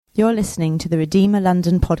You're listening to the Redeemer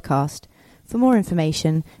London podcast. For more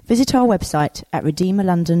information, visit our website at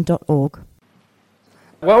redeemerlondon.org.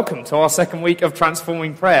 Welcome to our second week of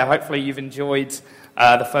Transforming Prayer. Hopefully you've enjoyed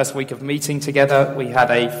the first week of meeting together. We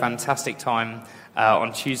had a fantastic time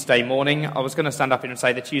on Tuesday morning. I was going to stand up here and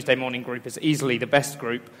say the Tuesday morning group is easily the best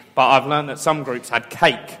group, but I've learned that some groups had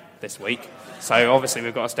cake this week. So obviously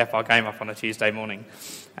we've got to step our game up on a Tuesday morning.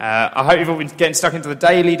 I hope you've all been getting stuck into the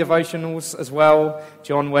daily devotionals as well.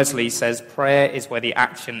 John Wesley says prayer is where the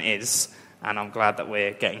action is, and I'm glad that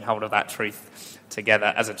we're getting hold of that truth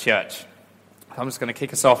together as a church. I'm just going to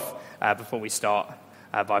kick us off before we start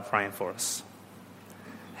by praying for us.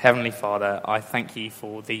 Heavenly Father, I thank you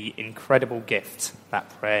for the incredible gift that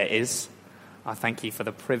prayer is. I thank you for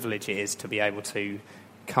the privilege it is to be able to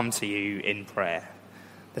come to you in prayer.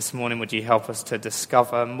 This morning, would you help us to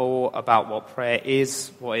discover more about what prayer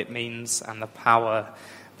is, what it means, and the power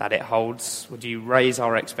that it holds? Would you raise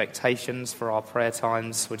our expectations for our prayer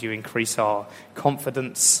times? Would you increase our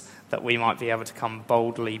confidence that we might be able to come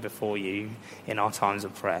boldly before you in our times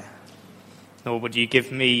of prayer? Lord, would you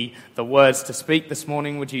give me the words to speak this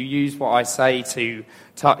morning? Would you use what I say to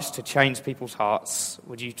touch, to change people's hearts?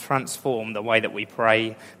 Would you transform the way that we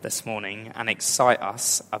pray this morning and excite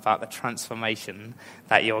us about the transformation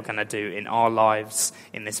that you're going to do in our lives,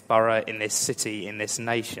 in this borough, in this city, in this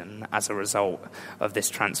nation, as a result of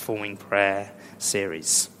this Transforming Prayer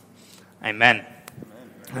series? Amen.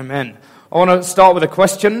 Amen. I want to start with a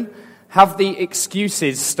question. Have the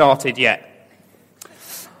excuses started yet?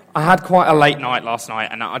 I had quite a late night last night,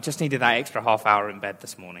 and I just needed that extra half hour in bed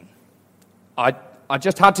this morning. I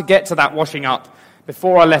just had to get to that washing up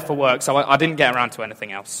before I left for work, so I didn't get around to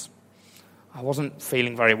anything else. I wasn't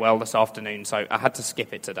feeling very well this afternoon, so I had to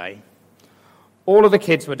skip it today. All of the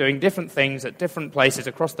kids were doing different things at different places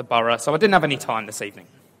across the borough, so I didn't have any time this evening.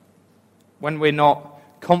 When we're not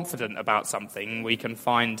confident about something, we can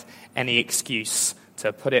find any excuse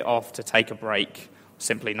to put it off, to take a break,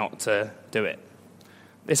 simply not to do it.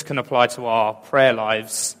 This can apply to our prayer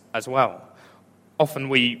lives as well. Often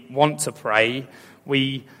we want to pray.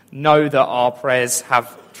 We know that our prayers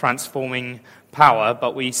have transforming power,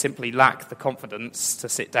 but we simply lack the confidence to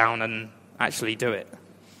sit down and actually do it.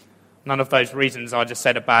 None of those reasons I just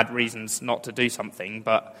said are bad reasons not to do something,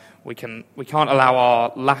 but we can't allow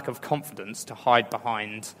our lack of confidence to hide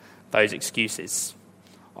behind those excuses.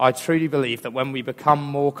 I truly believe that when we become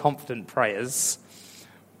more confident prayers,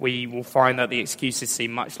 we will find that the excuses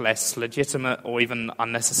seem much less legitimate or even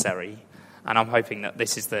unnecessary. And I'm hoping that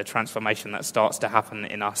this is the transformation that starts to happen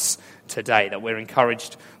in us today, that we're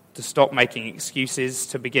encouraged to stop making excuses,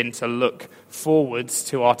 to begin to look forwards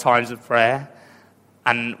to our times of prayer.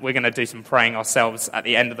 And we're going to do some praying ourselves at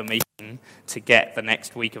the end of the meeting to get the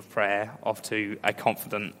next week of prayer off to a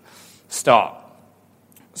confident start.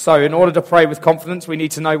 So in order to pray with confidence, we need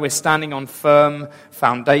to know we're standing on firm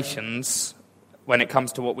foundations when it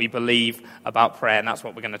comes to what we believe about prayer, and that's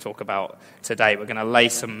what we're going to talk about today. We're going to lay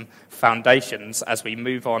some foundations as we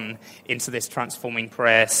move on into this Transforming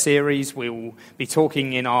Prayer series. We will be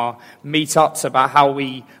talking in our meetups about how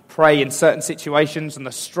we pray in certain situations and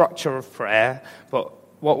the structure of prayer, but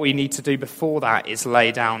what we need to do before that is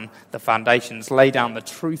lay down the foundations, lay down the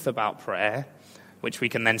truth about prayer, which we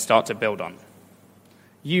can then start to build on.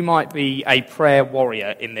 You might be a prayer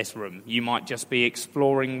warrior in this room. You might just be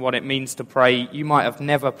exploring what it means to pray. You might have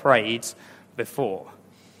never prayed before.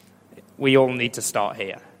 We all need to start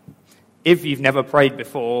here. If you've never prayed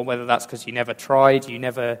before, whether that's because you never tried, you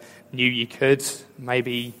never knew you could,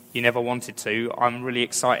 maybe you never wanted to, I'm really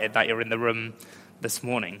excited that you're in the room this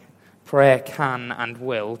morning. Prayer can and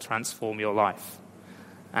will transform your life.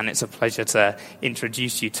 And it's a pleasure to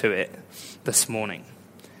introduce you to it this morning.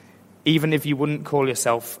 Even if you wouldn't call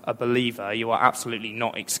yourself a believer, you are absolutely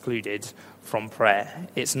not excluded from prayer.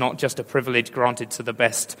 It's not just a privilege granted to the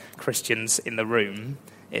best Christians in the room.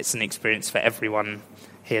 It's an experience for everyone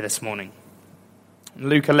here this morning.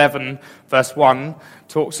 Luke 11, verse 1,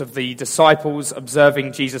 talks of the disciples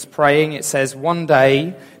observing Jesus praying. It says, "One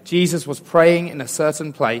day, Jesus was praying in a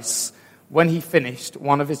certain place. When he finished,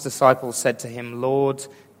 one of his disciples said to him, 'Lord,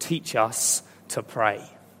 teach us to pray.'"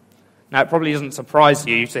 Now, it probably doesn't surprise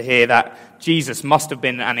you to hear that Jesus must have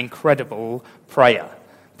been an incredible prayer.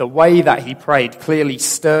 The way that he prayed clearly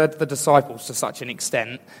stirred the disciples to such an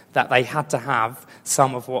extent that they had to have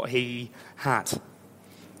some of what he had.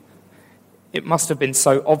 It must have been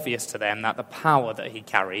so obvious to them that the power that he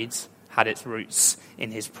carried had its roots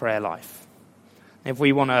in his prayer life. If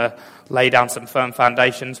we want to lay down some firm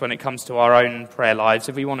foundations when it comes to our own prayer lives,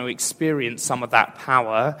 if we want to experience some of that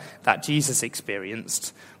power that Jesus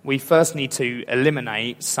experienced, we first need to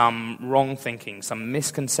eliminate some wrong thinking, some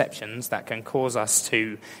misconceptions that can cause us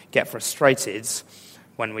to get frustrated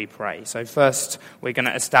when we pray. So first, we're going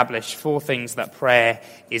to establish 4 things that prayer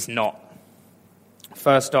is not.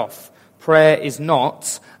 First off, prayer is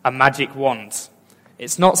not a magic wand.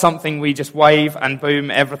 It's not something we just wave and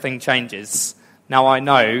boom, everything changes. Now, I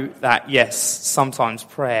know that, yes, sometimes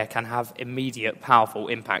prayer can have immediate, powerful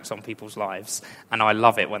impacts on people's lives, and I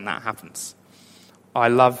love it when that happens. I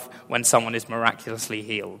love when someone is miraculously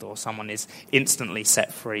healed or someone is instantly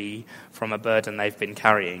set free from a burden they've been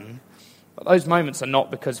carrying. But those moments are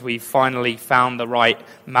not because we've finally found the right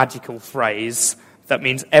magical phrase that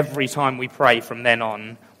means every time we pray from then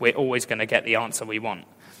on, we're always going to get the answer we want.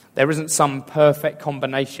 There isn't some perfect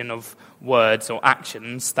combination of words or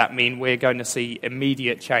actions that mean we're going to see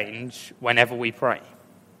immediate change whenever we pray.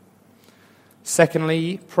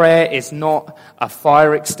 Secondly, prayer is not a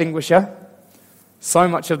fire extinguisher. So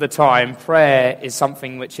much of the time, prayer is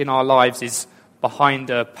something which in our lives is behind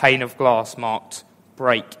a pane of glass marked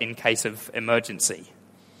break in case of emergency.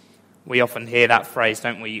 We often hear that phrase,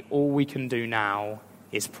 don't we? All we can do now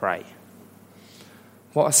is pray.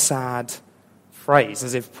 What a sad phrase,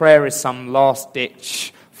 as if prayer is some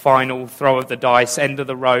last-ditch, final throw of the dice,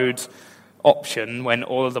 end-of-the-road option when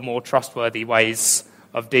all of the more trustworthy ways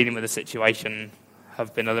of dealing with the situation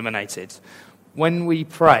have been eliminated. When we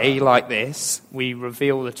pray like this, we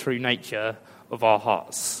reveal the true nature of our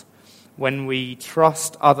hearts. When we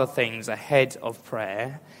trust other things ahead of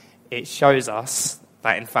prayer, it shows us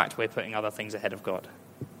that, in fact, we're putting other things ahead of God.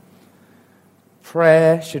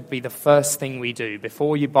 Prayer should be the first thing we do.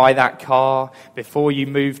 Before you buy that car, before you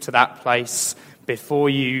move to that place, before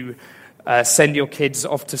you send your kids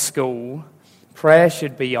off to school, prayer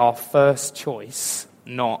should be our first choice,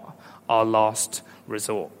 not our last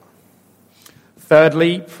resort.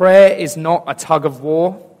 Thirdly, prayer is not a tug of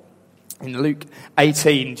war. In Luke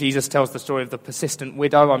 18, Jesus tells the story of the persistent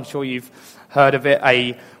widow. I'm sure you've heard of it.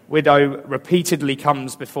 A widow repeatedly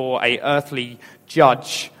comes before an earthly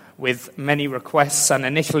judge with many requests, and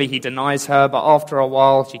initially he denies her, but after a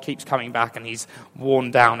while she keeps coming back and he's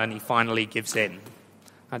worn down and he finally gives in.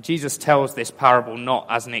 Now, Jesus tells this parable not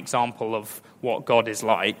as an example of what God is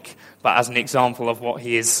like, but as an example of what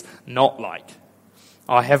he is not like.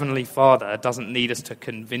 Our Heavenly Father doesn't need us to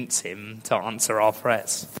convince him to answer our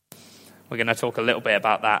prayers. We're going to talk a little bit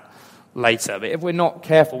about that later. But if we're not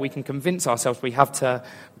careful, we can convince ourselves we have to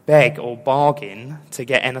beg or bargain to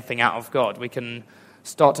get anything out of God. We can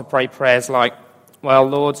start to pray prayers like, well,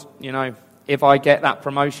 Lord, if I get that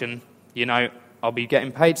promotion, I'll be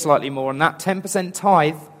getting paid slightly more, and that 10%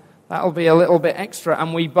 tithe, that'll be a little bit extra.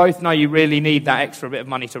 And we both know you really need that extra bit of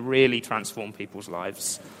money to really transform people's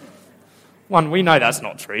lives. One, we know that's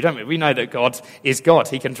not true, don't we? We know that God is God.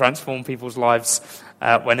 He can transform people's lives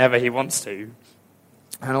whenever he wants to.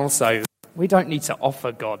 And also, we don't need to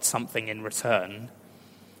offer God something in return.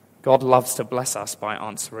 God loves to bless us by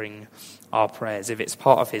answering our prayers. If it's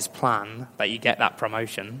part of his plan that you get that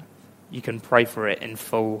promotion, you can pray for it in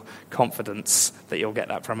full confidence that you'll get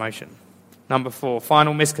that promotion. Number 4,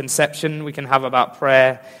 final misconception we can have about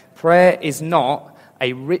prayer. Prayer is not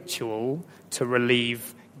a ritual to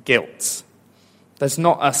relieve guilt. There's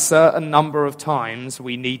not a certain number of times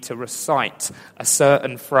we need to recite a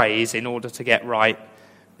certain phrase in order to get right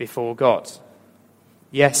before God.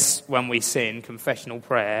 Yes, when we sin, confessional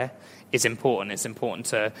prayer is important. It's important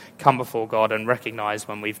to come before God and recognize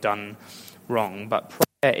when we've done wrong. But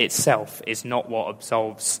prayer itself is not what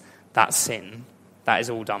absolves that sin. That is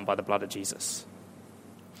all done by the blood of Jesus.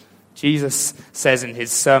 Jesus says in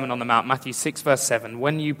his Sermon on the Mount, Matthew 6, verse 7,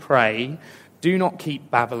 when you pray, do not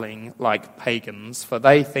keep babbling like pagans, for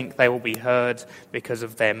they think they will be heard because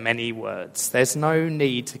of their many words. There's no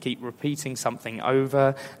need to keep repeating something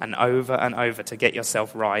over and over and over to get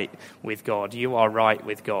yourself right with God. You are right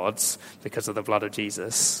with God because of the blood of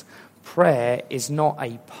Jesus. Prayer is not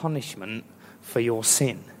a punishment for your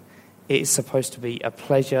sin. It is supposed to be a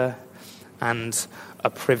pleasure and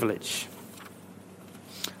a privilege.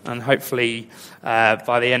 And hopefully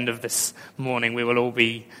by the end of this morning we will all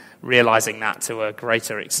be realizing that to a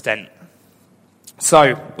greater extent.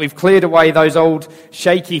 So, we've cleared away those old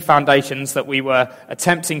shaky foundations that we were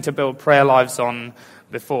attempting to build prayer lives on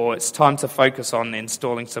before. It's time to focus on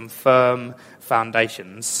installing some firm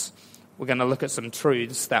foundations. We're going to look at some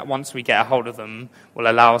truths that once we get a hold of them will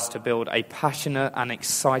allow us to build a passionate and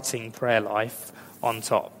exciting prayer life on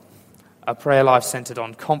top. a prayer life centered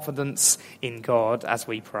on confidence in God as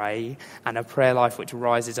we pray, and a prayer life which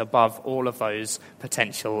rises above all of those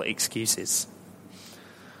potential excuses.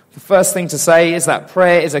 The first thing to say is that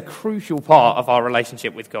prayer is a crucial part of our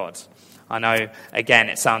relationship with God. I know, again,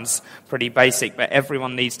 it sounds pretty basic, but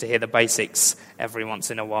everyone needs to hear the basics every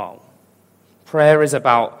once in a while. Prayer is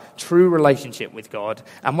about true relationship with God,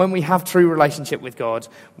 and when we have true relationship with God,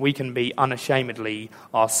 we can be unashamedly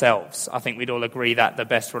ourselves. I think we'd all agree that the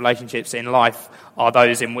best relationships in life are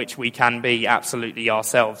those in which we can be absolutely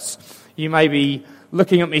ourselves. You may be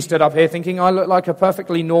looking at me stood up here thinking I look like a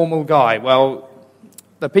perfectly normal guy. Well,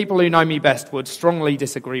 the people who know me best would strongly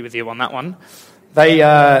disagree with you on that one. They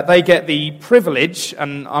get the privilege,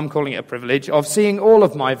 and I'm calling it a privilege, of seeing all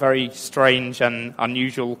of my very strange and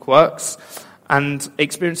unusual quirks, and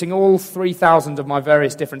experiencing all 3,000 of my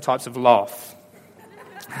various different types of laugh.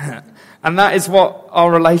 And that is what our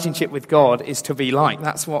relationship with God is to be like.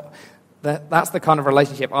 That's the kind of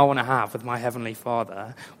relationship I want to have with my Heavenly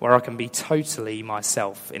Father, where I can be totally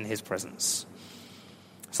myself in His presence.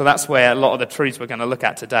 So that's where a lot of the truths we're going to look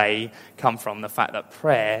at today come from, the fact that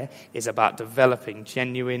prayer is about developing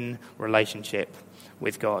genuine relationship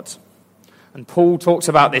with God. And Paul talks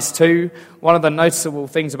about this too. One of the noticeable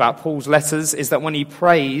things about Paul's letters is that when he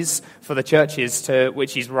prays for the churches to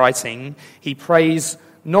which he's writing, he prays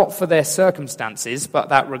not for their circumstances, but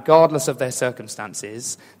that regardless of their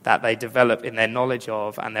circumstances, that they develop in their knowledge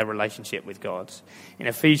of and their relationship with God. In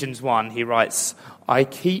Ephesians 1, he writes, "I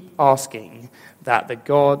keep asking that the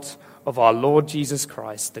God of our Lord Jesus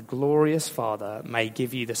Christ, the glorious Father, may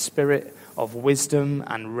give you the spirit of wisdom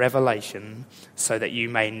and revelation so that you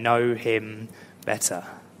may know him better."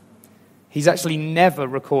 He's actually never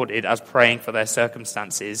recorded as praying for their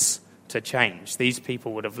circumstances to change. These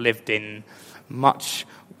people would have lived in much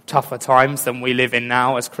tougher times than we live in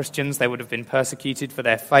now as Christians. They would have been persecuted for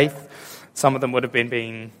their faith. Some of them would have been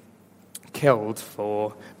being killed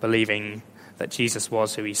for believing that Jesus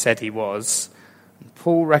was who he said he was.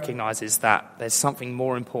 Paul recognizes that there's something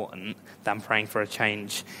more important than praying for a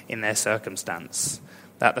change in their circumstance.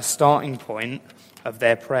 That the starting point of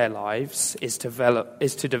their prayer lives is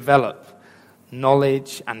to develop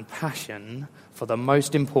knowledge and passion for the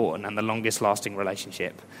most important and the longest lasting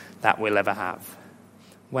relationship that we'll ever have.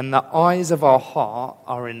 When the eyes of our heart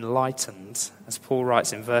are enlightened, as Paul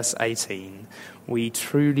writes in verse 18, we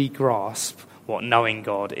truly grasp what knowing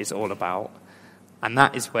God is all about. And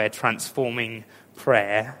that is where transforming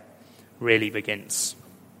prayer really begins.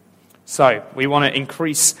 So, we want to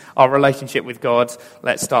increase our relationship with God.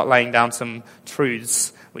 Let's start laying down some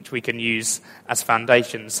truths which we can use as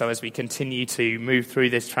foundations. So as we continue to move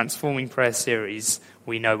through this Transforming Prayer series,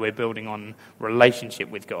 we know we're building on relationship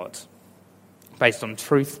with God, based on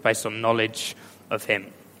truth, based on knowledge of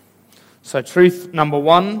him. So truth number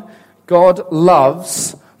one, God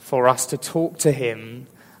loves for us to talk to him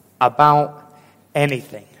about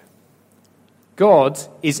anything. God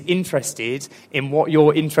is interested in what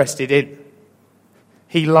you're interested in.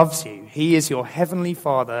 He loves you. He is your heavenly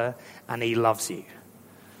Father, and he loves you.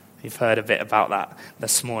 We've heard a bit about that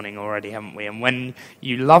this morning already, haven't we? And when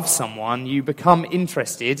you love someone, you become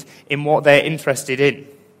interested in what they're interested in.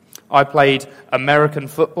 I played American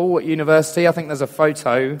football at university. I think there's a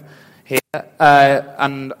photo here.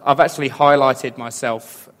 And I've actually highlighted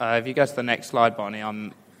myself. If you go to the next slide, Barney,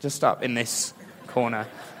 I'm just up in this corner.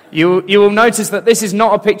 You will notice that this is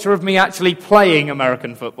not a picture of me actually playing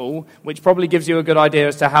American football, which probably gives you a good idea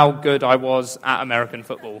as to how good I was at American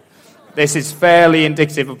football. This is fairly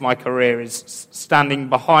indicative of my career, is standing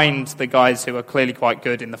behind the guys who are clearly quite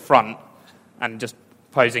good in the front and just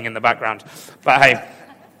posing in the background. But hey,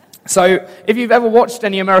 so if you've ever watched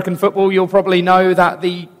any American football, you'll probably know that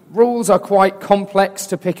the rules are quite complex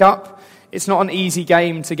to pick up. It's not an easy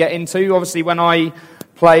game to get into. Obviously, when I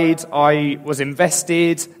played, I was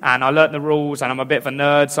invested and I learnt the rules, and I'm a bit of a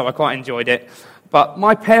nerd, so I quite enjoyed it. But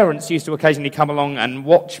my parents used to occasionally come along and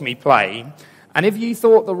watch me play. And if you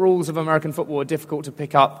thought the rules of American football were difficult to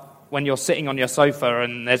pick up when you're sitting on your sofa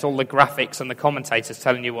and there's all the graphics and the commentators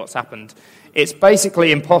telling you what's happened, it's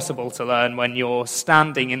basically impossible to learn when you're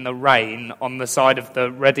standing in the rain on the side of the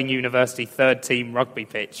Reading University third team rugby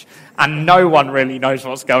pitch and no one really knows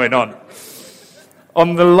what's going on.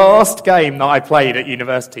 On the last game that I played at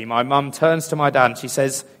university, my mum turns to my dad and she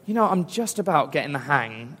says, "You know, I'm just about getting the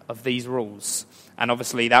hang of these rules." And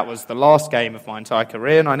obviously that was the last game of my entire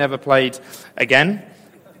career, and I never played again.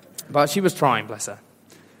 But she was trying, bless her.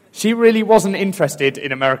 She really wasn't interested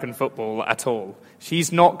in American football at all.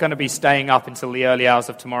 She's not going to be staying up until the early hours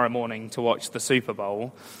of tomorrow morning to watch the Super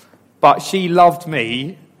Bowl. But she loved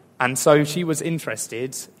me, and so she was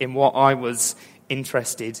interested in what I was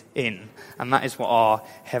interested in. And that is what our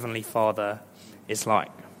Heavenly Father is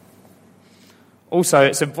like. Also,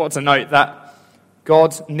 it's important to note that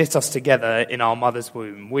God knit us together in our mother's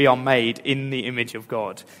womb. We are made in the image of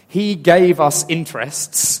God. He gave us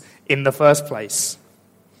interests in the first place.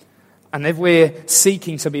 And if we're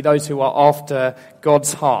seeking to be those who are after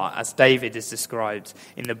God's heart, as David is described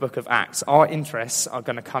in the book of Acts, our interests are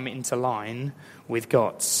going to come into line with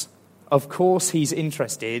God's. Of course, he's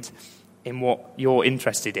interested in what you're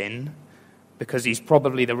interested in, because he's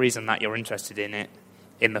probably the reason that you're interested in it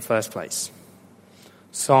in the first place.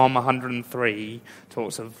 Psalm 103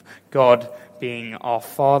 talks of God being our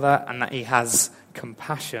Father and that he has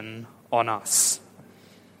compassion on us.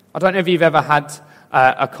 I don't know if you've ever had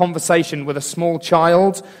a conversation with a small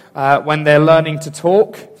child when they're learning to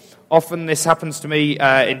talk. Often this happens to me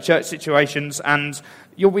in church situations, and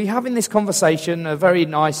you'll be having this conversation, a very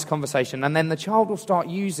nice conversation, and then the child will start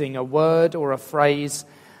using a word or a phrase,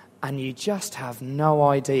 and you just have no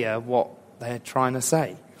idea what they're trying to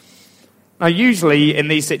say. Now, usually in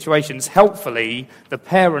these situations, helpfully, the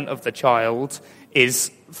parent of the child is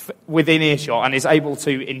within earshot and is able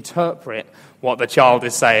to interpret what the child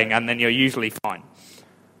is saying, and then you're usually fine.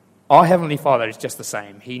 Our Heavenly Father is just the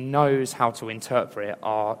same. He knows how to interpret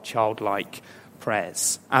our childlike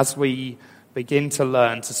prayers. As we begin to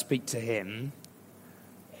learn to speak to him,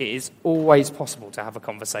 it is always possible to have a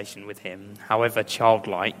conversation with him, however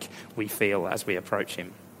childlike we feel as we approach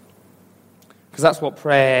him. Because that's what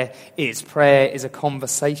prayer is. Prayer is a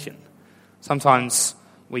conversation. Sometimes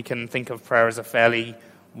we can think of prayer as a fairly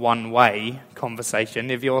one-way conversation.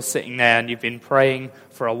 If you're sitting there and you've been praying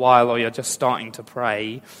for a while, or you're just starting to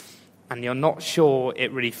pray, and you're not sure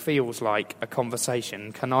it really feels like a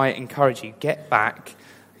conversation, can I encourage you, get back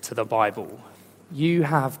to the Bible. You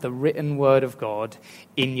have the written word of God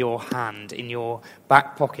in your hand, in your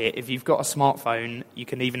back pocket. If you've got a smartphone, you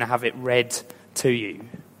can even have it read to you.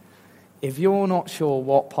 If you're not sure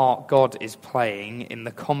what part God is playing in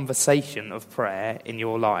the conversation of prayer in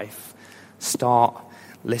your life, start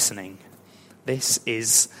listening. This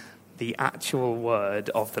is the actual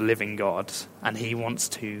word of the living God, and he wants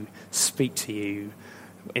to speak to you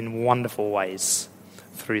in wonderful ways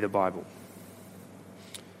through the Bible.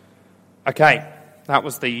 Okay, that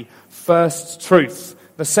was the first truth.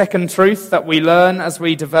 The second truth that we learn as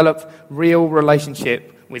we develop real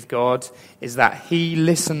relationship with God is that he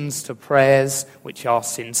listens to prayers which are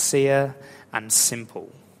sincere and simple.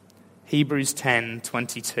 Hebrews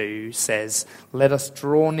 10:22 says, "Let us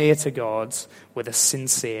draw near to God with a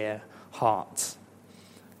sincere heart."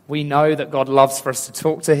 We know that God loves for us to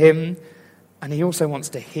talk to him, and he also wants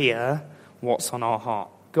to hear what's on our heart.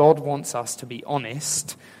 God wants us to be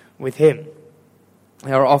honest with him.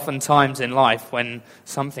 There are often times in life when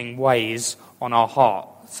something weighs on our heart,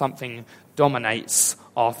 something dominates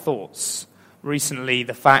our thoughts. Recently,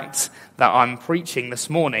 the fact that I'm preaching this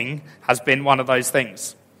morning has been one of those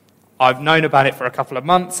things. I've known about it for a couple of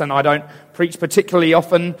months, and I don't preach particularly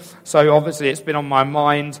often, so obviously it's been on my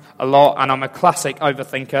mind a lot, and I'm a classic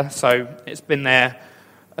overthinker, so it's been there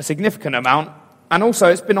a significant amount. And also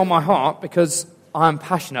it's been on my heart because I'm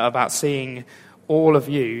passionate about seeing all of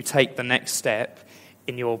you take the next step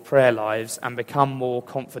in your prayer lives and become more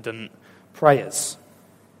confident prayers.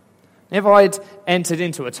 If I'd entered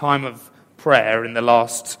into a time of prayer in the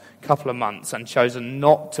last couple of months and chosen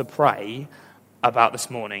not to pray about this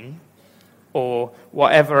morning, or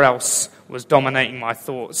whatever else was dominating my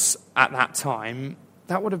thoughts at that time,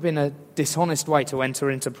 that would have been a dishonest way to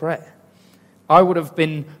enter into prayer. I would have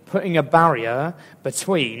been putting a barrier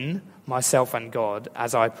between myself and God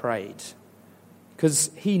as I prayed.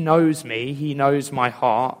 Because he knows me, he knows my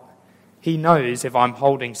heart, he knows if I'm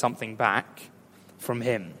holding something back from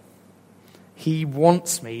him. He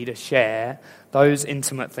wants me to share those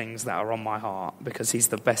intimate things that are on my heart because he's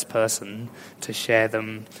the best person to share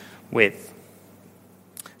them with.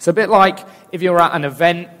 It's a bit like if you're at an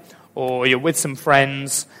event or you're with some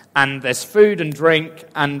friends and there's food and drink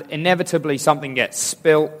and inevitably something gets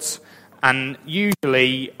spilt, and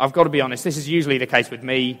usually, I've got to be honest, this is usually the case with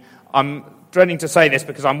me. I'm dreading to say this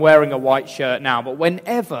because I'm wearing a white shirt now, but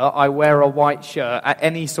whenever I wear a white shirt at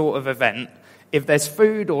any sort of event, if there's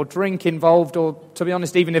food or drink involved, or to be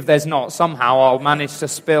honest, even if there's not, somehow I'll manage to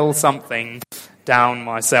spill something down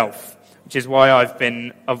myself, which is why I've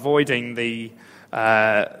been avoiding the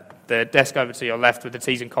desk over to your left with the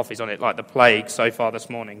teas and coffees on it like the plague so far this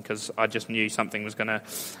morning, because I just knew something was going to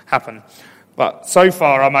happen. But so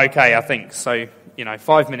far I'm okay, I think. So,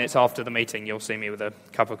 5 minutes after the meeting, you'll see me with a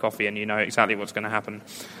cup of coffee and you know exactly what's going to happen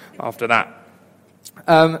after that.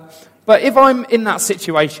 But if I'm in that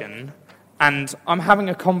situation and I'm having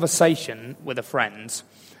a conversation with a friend,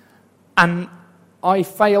 and I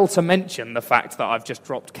fail to mention the fact that I've just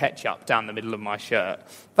dropped ketchup down the middle of my shirt.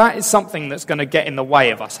 That is something that's going to get in the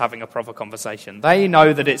way of us having a proper conversation. They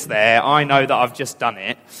know that it's there. I know that I've just done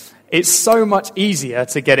it. It's so much easier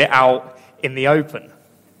to get it out in the open.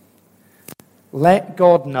 Let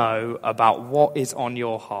God know about what is on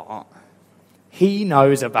your heart. He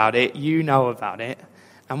knows about it. You know about it.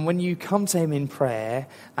 And when you come to him in prayer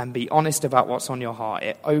and be honest about what's on your heart,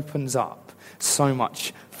 it opens up so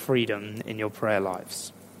much freedom in your prayer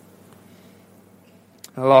lives.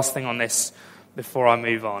 And the last thing on this before I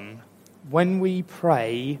move on. When we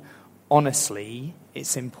pray honestly,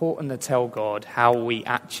 it's important to tell God how we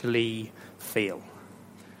actually feel.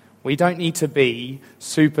 We don't need to be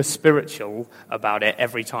super spiritual about it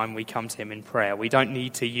every time we come to him in prayer. We don't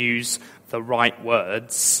need to use the right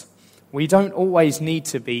words. We don't always need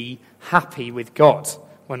to be happy with God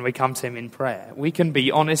when we come to him in prayer. We can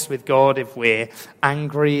be honest with God if we're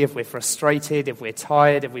angry, if we're frustrated, if we're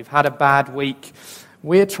tired, if we've had a bad week.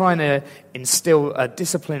 We're trying to instill a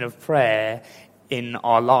discipline of prayer in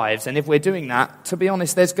our lives. And if we're doing that, to be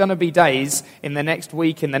honest, there's going to be days in the next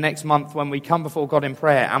week, in the next month, when we come before God in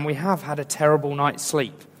prayer and we have had a terrible night's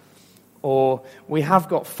sleep. Or we have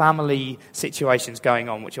got family situations going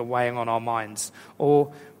on which are weighing on our minds.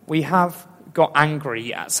 Or we have got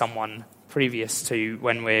angry at someone previous to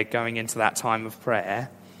when we're going into that time of prayer.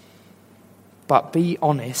 But be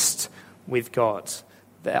honest with God.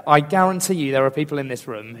 I guarantee you there are people in this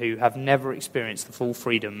room who have never experienced the full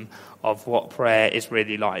freedom of what prayer is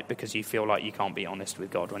really like because you feel like you can't be honest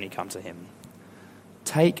with God when you come to him.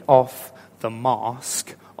 Take off the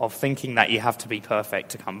mask of thinking that you have to be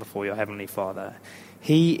perfect to come before your Heavenly Father.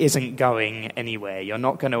 He isn't going anywhere. You're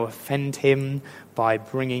not going to offend him by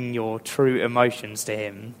bringing your true emotions to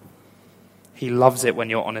him. He loves it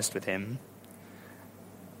when you're honest with him.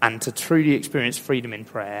 And to truly experience freedom in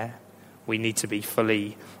prayer, we need to be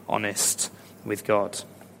fully honest with God.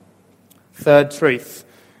 Third truth,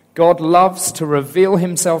 God loves to reveal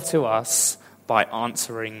himself to us by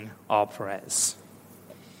answering our prayers.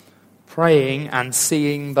 Praying and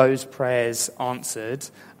seeing those prayers answered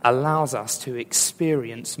allows us to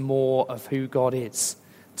experience more of who God is,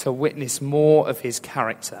 to witness more of his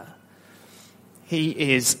character.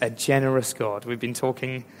 He is a generous God. We've been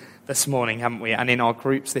talking this morning, haven't we, and in our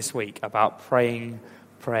groups this week about praying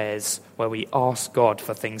prayers where we ask God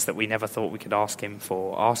for things that we never thought we could ask him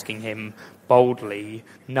for, asking him boldly,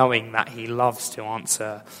 knowing that he loves to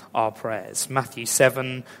answer our prayers. Matthew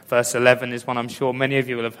 7, verse 11 is one I'm sure many of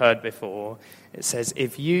you will have heard before. It says,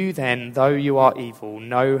 "If you then, though you are evil,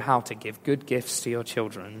 know how to give good gifts to your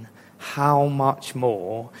children, how much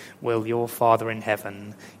more will your Father in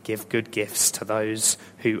heaven give good gifts to those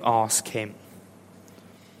who ask him?"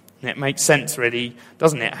 And it makes sense, really,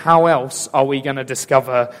 doesn't it? How else are we going to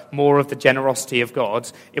discover more of the generosity of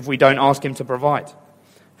God if we don't ask him to provide?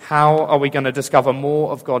 How are we going to discover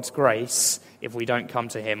more of God's grace if we don't come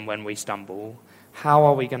to him when we stumble? How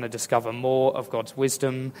are we going to discover more of God's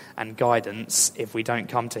wisdom and guidance if we don't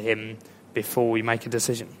come to him before we make a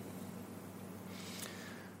decision?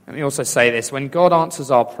 Let me also say this. When God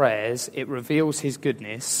answers our prayers, it reveals his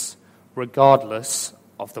goodness regardless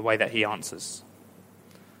of the way that he answers.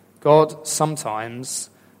 God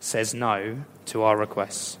sometimes says no to our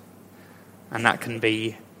requests, and that can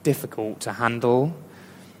be difficult to handle.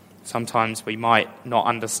 Sometimes we might not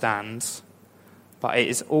understand, but it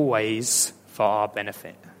is always for our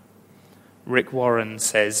benefit. Rick Warren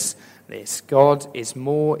says this: God is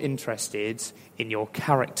more interested in your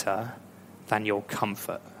character than your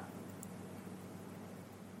comfort.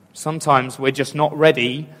 Sometimes we're just not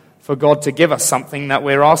ready for God to give us something that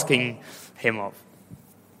we're asking him of.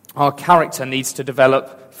 Our character needs to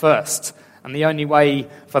develop first, and the only way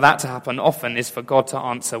for that to happen often is for God to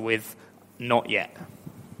answer with, "Not yet.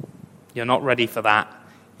 You're not ready for that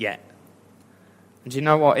yet." And you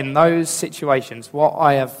know what? In those situations, what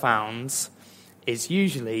I have found is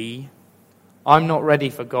usually I'm not ready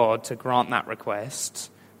for God to grant that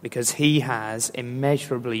request because he has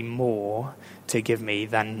immeasurably more to give me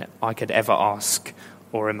than I could ever ask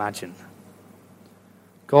or imagine.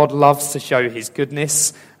 God loves to show his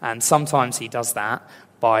goodness, and sometimes he does that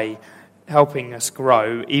by helping us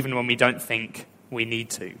grow even when we don't think we need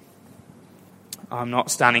to. I'm not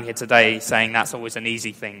standing here today saying that's always an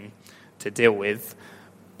easy thing to deal with,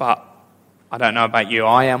 but I don't know about you,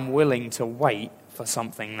 I am willing to wait for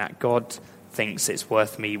something that God thinks it's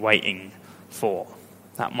worth me waiting for.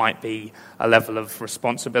 That might be a level of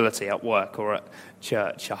responsibility at work or at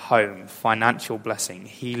church, a home, financial blessing,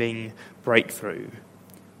 healing, breakthrough.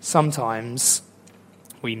 Sometimes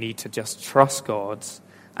We need to just trust God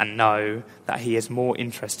and know that he is more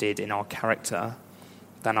interested in our character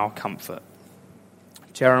than our comfort.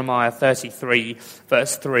 Jeremiah 33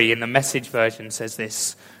 verse 3 in the Message version says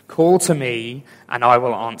this: "Call to me and I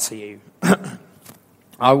will answer you.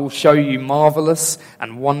 I will show you marvelous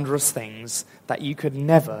and wondrous things that you could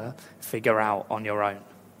never figure out on your own."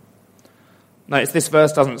 Notice this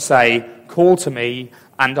verse doesn't say, "Call to me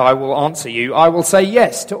and I will answer you. I will say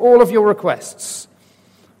yes to all of your requests."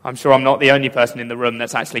 I'm sure I'm not the only person in the room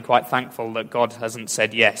that's actually quite thankful that God hasn't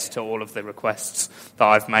said yes to all of the requests that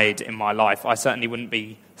I've made in my life. I certainly wouldn't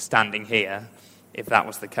be standing here if that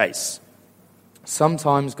was the case.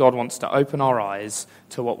 Sometimes God wants to open our eyes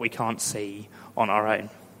to what we can't see on our own.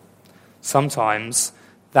 Sometimes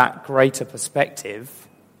that greater perspective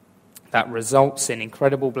that results in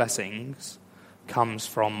incredible blessings comes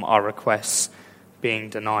from our requests being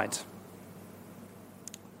denied.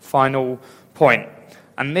 Final point,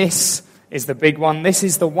 and this is the big one. This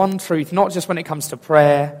is the one truth, not just when it comes to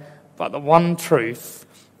prayer, but the one truth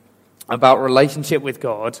about relationship with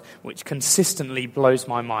God, which consistently blows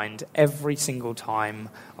my mind every single time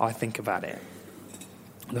I think about it.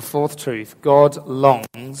 The fourth truth: God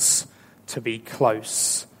longs to be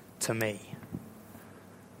close to me.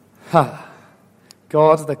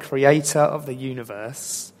 God, the creator of the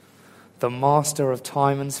universe, the master of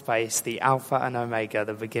time and space, the Alpha and Omega,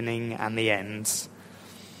 the beginning and the end,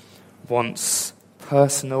 wants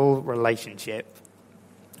personal relationship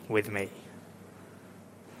with me.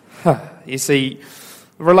 You see,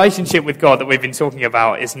 the relationship with God that we've been talking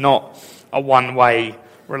about is not a one-way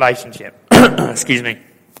relationship. Excuse me.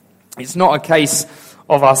 It's not a case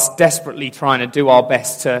of us desperately trying to do our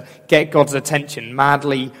best to get God's attention,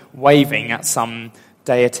 madly waving at some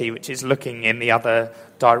deity which is looking in the other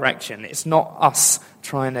direction. It's not us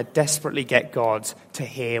trying to desperately get God to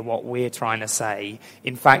hear what we're trying to say.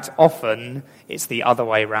 In fact, often it's the other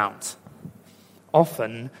way round.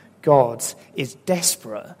 Often God is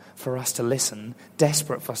desperate for us to listen,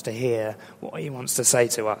 desperate for us to hear what he wants to say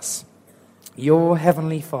to us. Your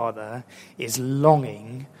heavenly Father is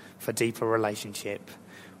longing for deeper relationship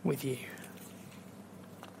with you.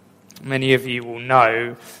 Many of you will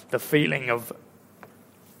know the feeling of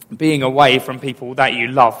being away from people that you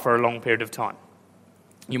love for a long period of time.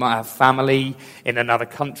 You might have family in another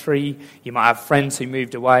country, you might have friends who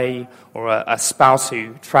moved away, or a spouse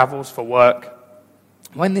who travels for work.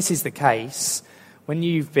 When this is the case, when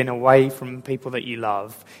you've been away from people that you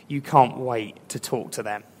love, you can't wait to talk to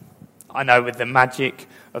them. I know with the magic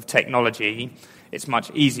of technology, it's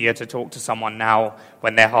much easier to talk to someone now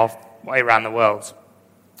when they're halfway around the world.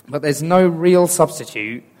 But there's no real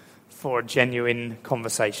substitute for a genuine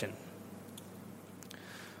conversation.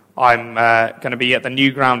 I'm going to be at the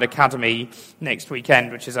Newground Academy next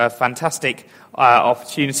weekend, which is a fantastic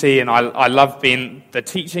opportunity, and I love being the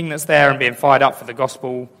teaching that's there and being fired up for the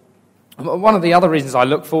gospel. One of the other reasons I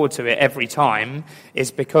look forward to it every time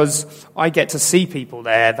is because I get to see people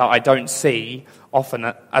there that I don't see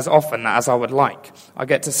often as I would like. I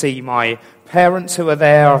get to see my parents who are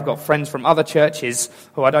there. I've got friends from other churches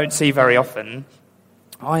who I don't see very often.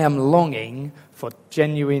 I am longing for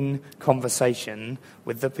genuine conversation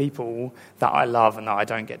with the people that I love and that I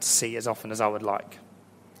don't get to see as often as I would like.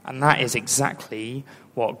 And that is exactly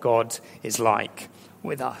what God is like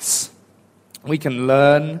with us. We can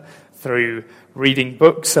learn through reading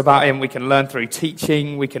books about him, we can learn through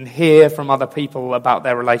teaching, we can hear from other people about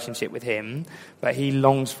their relationship with him, but he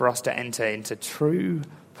longs for us to enter into true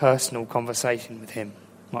personal conversation with him.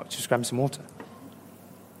 Mark, just grab some water.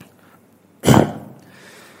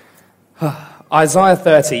 Isaiah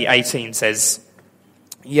 30:18 says,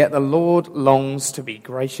 "Yet the Lord longs to be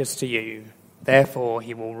gracious to you, therefore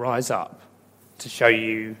he will rise up to show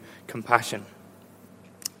you compassion."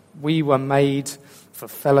 We were made for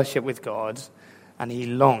fellowship with God, and he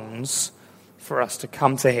longs for us to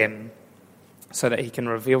come to him so that he can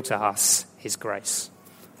reveal to us his grace.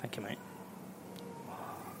 Thank you, mate.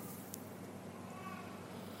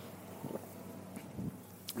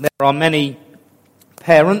 There are many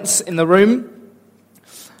parents in the room,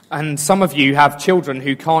 and some of you have children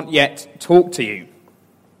who can't yet talk to you.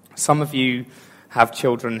 Some of you have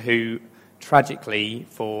children who, tragically,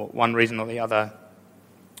 for one reason or the other,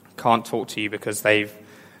 can't talk to you because they've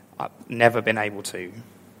never been able to.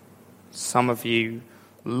 Some of you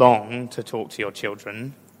long to talk to your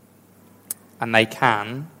children, and they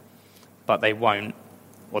can, but they won't,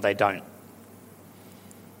 or they don't.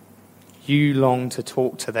 You long to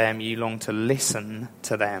talk to them, you long to listen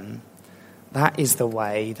to them. That is the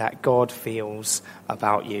way that God feels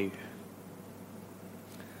about you.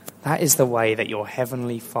 That is the way that your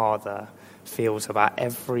heavenly Father feels about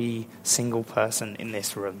every single person in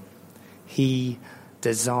this room. He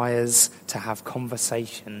desires to have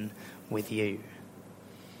conversation with you.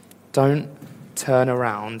 Don't turn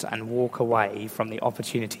around and walk away from the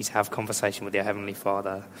opportunity to have conversation with your Heavenly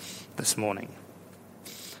Father this morning.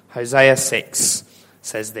 Hosea 6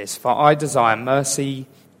 says this, "For I desire mercy,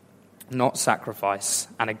 not sacrifice,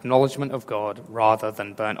 an acknowledgement of God rather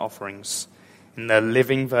than burnt offerings." In the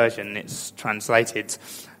Living Version, it's translated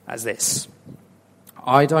as this,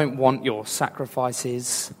 "I don't want your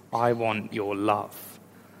sacrifices, I want your love.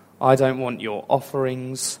 I don't want your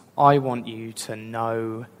offerings, I want you to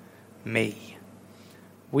know me."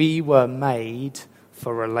 We were made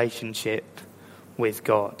for relationship with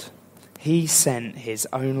God. He sent his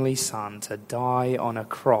only Son to die on a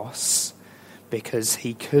cross because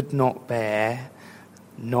he could not bear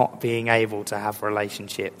not being able to have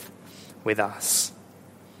relationship with us.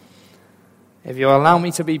 If you allow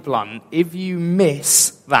me to be blunt, if you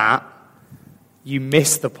miss that, you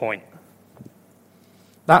miss the point.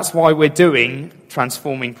 That's why we're doing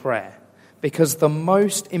Transforming Prayer. Because the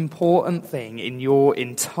most important thing in your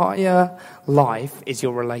entire life is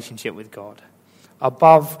your relationship with God.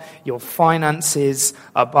 Above your finances,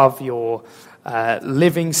 above your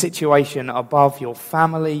living situation, above your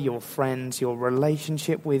family, your friends, your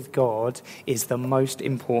relationship with God is the most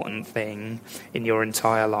important thing in your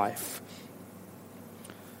entire life.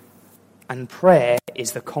 And prayer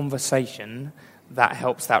is the conversation that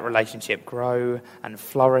helps that relationship grow and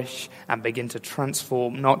flourish and begin to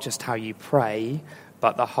transform not just how you pray,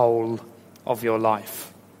 but the whole of your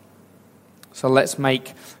life. So let's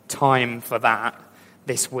make time for that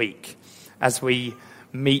this week. As we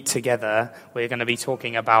meet together, we're going to be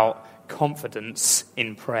talking about confidence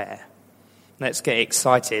in prayer. Let's get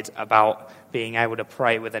excited about being able to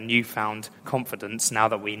pray with a newfound confidence now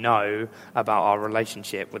that we know about our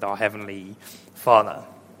relationship with our Heavenly Father.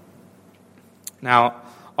 Now,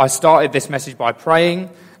 I started this message by praying,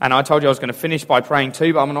 and I told you I was going to finish by praying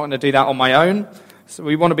too, but I'm not going to do that on my own. So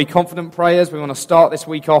we want to be confident prayers. We want to start this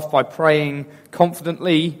week off by praying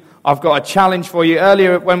confidently. I've got a challenge for you.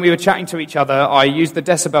 Earlier, when we were chatting to each other, I used the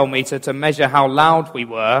decibel meter to measure how loud we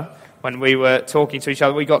were when we were talking to each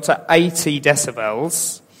other. We got to 80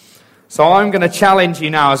 decibels. So I'm going to challenge you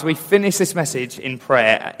now as we finish this message in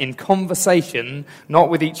prayer, in conversation, not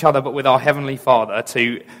with each other, but with our Heavenly Father,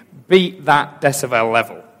 to beat that decibel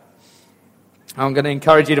level. I'm going to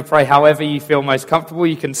encourage you to pray however you feel most comfortable.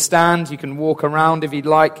 You can stand, you can walk around if you'd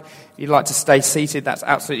like. If you'd like to stay seated, that's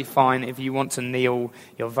absolutely fine. If you want to kneel,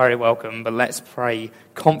 you're very welcome. But let's pray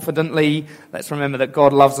confidently. Let's remember that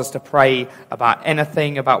God loves us to pray about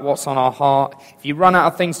anything, about what's on our heart. If you run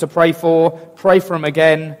out of things to pray for them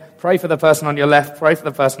again. Pray for the person on your left, pray for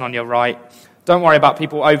the person on your right. Don't worry about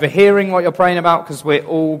people overhearing what you're praying about, because we're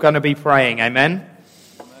all going to be praying, amen?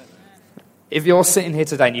 If you're sitting here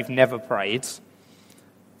today and you've never prayed,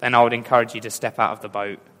 then I would encourage you to step out of the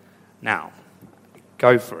boat now.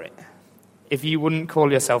 Go for it. If you wouldn't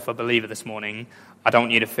call yourself a believer this morning, I don't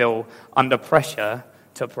want you to feel under pressure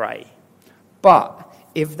to pray. But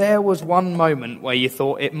if there was one moment where you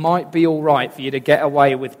thought it might be all right for you to get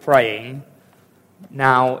away with praying,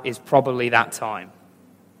 now is probably that time.